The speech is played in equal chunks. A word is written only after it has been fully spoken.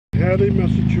Hadley,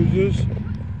 Massachusetts.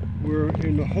 We're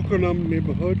in the Hockanum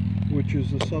neighborhood, which is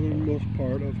the southernmost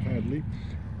part of Hadley,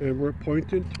 and we're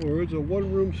pointing towards a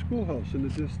one-room schoolhouse in the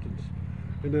distance.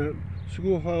 And that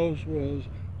schoolhouse was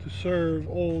to serve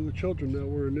all the children that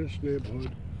were in this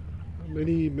neighborhood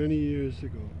many, many years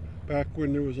ago. Back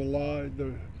when there was a law,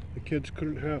 the kids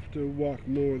couldn't have to walk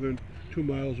more than 2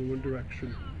 miles in one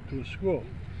direction to a school.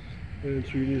 And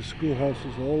so you need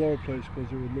schoolhouses all over the place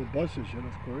because there were no buses yet,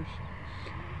 of course.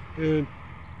 And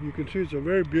you can see it's a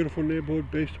very beautiful neighborhood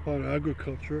based upon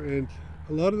agriculture, and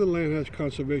a lot of the land has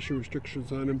conservation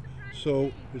restrictions on them,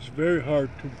 so it's very hard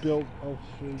to build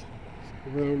houses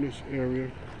around this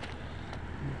area.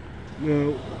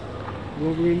 Now,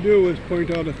 what we're going to do is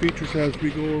point out the features as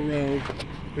we go around,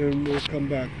 and we'll come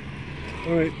back.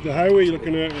 Alright, the highway you're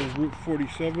looking at is Route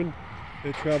 47.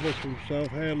 It travels from South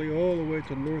Hadley all the way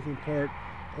to the northern part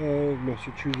of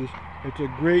Massachusetts. It's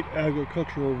a great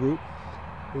agricultural route.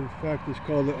 In fact, it's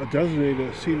called a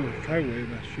designated scenic highway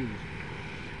in Massachusetts.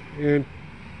 And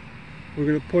we're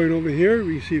going to point over here.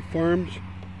 We see farms.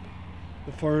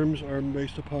 The farms are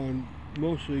based upon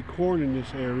mostly corn in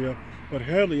this area, but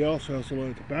Hadley also has a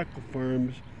lot of tobacco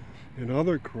farms and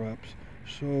other crops,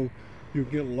 so you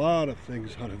get a lot of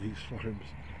things out of these farms.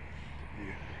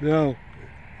 Now,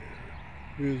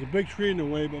 there's a big tree in the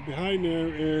way, but behind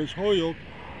there is Holyoke,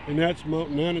 and that's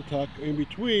Mount Nanatuck. In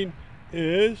between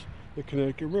is the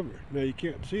Connecticut River. Now you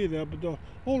can't see that, but the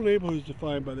whole neighborhood is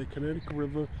defined by the Connecticut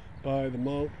River, by the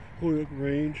Mount Holyoke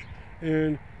Range,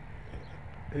 and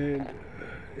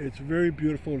it's very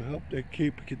beautiful and help they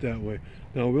keep it that way.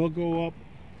 Now we'll go up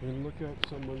and look at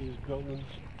some of these buildings.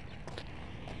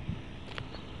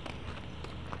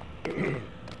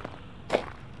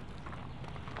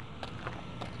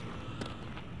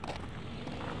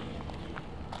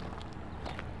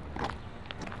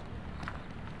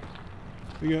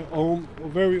 We got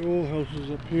very old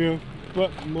houses up here,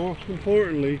 but most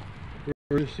importantly,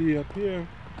 we're going to see up here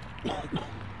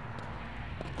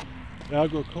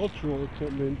agricultural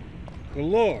equipment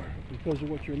galore, because of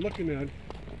what you're looking at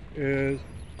is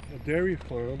a dairy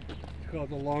farm. It's called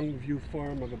the Longview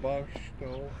Farm or the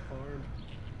Barstow Farm,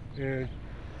 and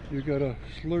you got a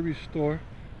slurry store.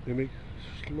 They make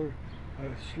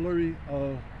a slurry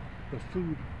of the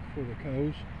food for the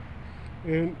cows,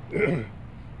 and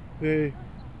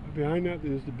behind that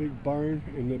is the big barn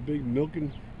and the big milking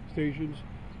stations,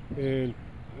 and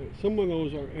some of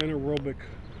those are anaerobic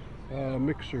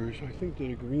mixers. I think they're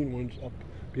the green ones up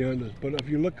beyond us. But if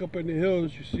you look up in the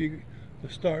hills, you see the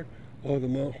start of the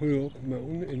Mount Holyoke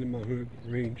Mountain and the Mount Holyoke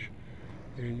Range,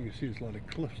 and you can see there's a lot of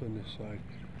cliffs on this side.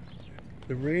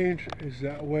 The range is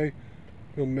that way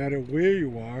no matter where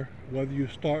you are, whether you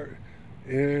start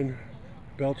in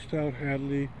Belchtown,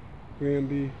 Hadley,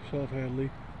 Granby, South Hadley.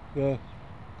 The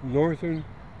northern,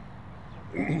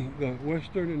 the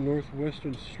western and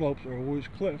northwestern slopes are always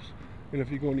cliffs, and if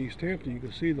you go in East Hampton, you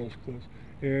can see those cliffs.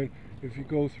 And if you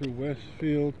go through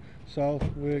Westfield,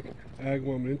 Southwick,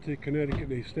 Agawam, and into Connecticut,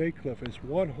 they stay cliff. It's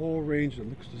one whole range that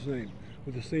looks the same,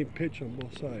 with the same pitch on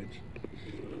both sides.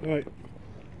 All right.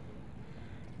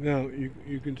 Now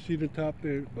you can see the top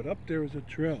there, but up there is a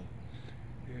trail,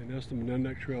 and that's the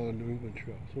Monadnock Trail and New England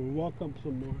Trail. So we walk up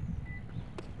some more.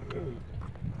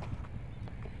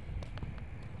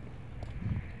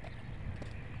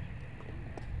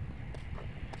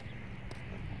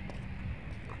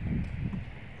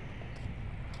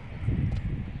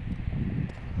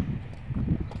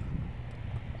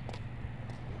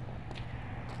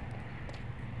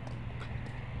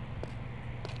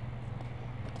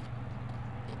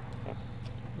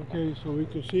 Okay, so we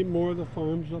can see more of the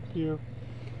farms up here,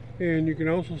 and you can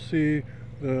also see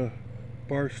the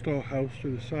Barstow house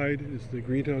to the side is the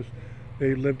greenhouse.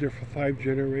 They lived there for 5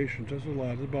 generations. That's a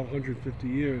lot. It's about 150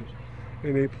 years,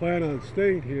 and they plan on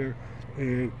staying here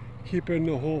and keeping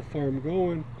the whole farm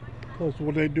going. Plus,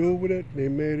 what they do with it, they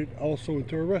made it also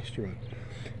into a restaurant,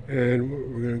 and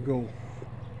we're going to go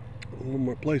one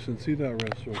more place and see that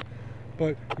restaurant.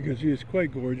 But you can see it's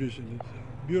quite gorgeous, and it's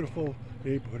a beautiful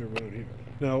neighborhood around here.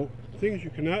 Now, things you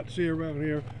cannot see around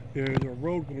here, there's a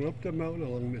road going up the mountain.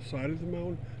 Along the side of the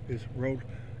mountain is a road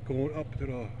going up to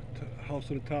the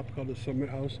house at the top called the Summit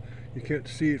House. You can't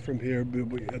see it from here,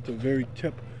 but at the very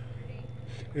tip.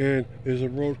 And there's a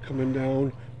road coming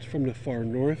down from the far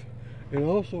north. And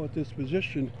also at this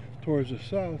position towards the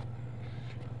south,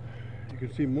 you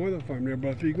can see more of the farm there. But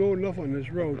if you go enough on this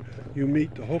road, you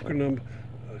meet the Hockanum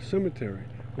Cemetery,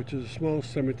 which is a small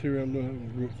cemetery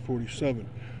on Route 47.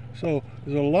 So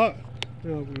there's a lot.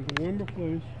 Now, there's one more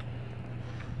place.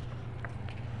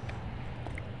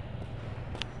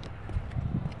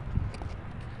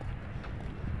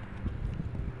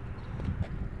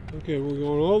 Okay, we're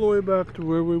going all the way back to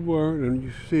where we were, and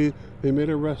you see they made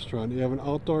a restaurant. They have an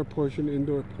outdoor portion,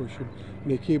 indoor portion, and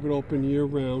they keep it open year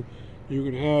round. You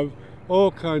can have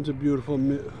all kinds of beautiful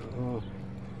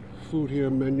food here,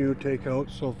 menu,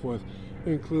 takeout, so forth,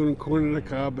 including corn on the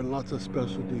cob and lots of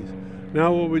specialties.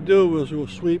 Now what we do is we'll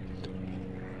sweep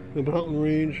the mountain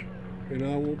range, and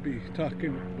I won't be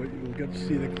talking, but you'll get to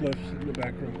see the cliffs in the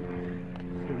background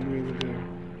from way over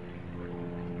there.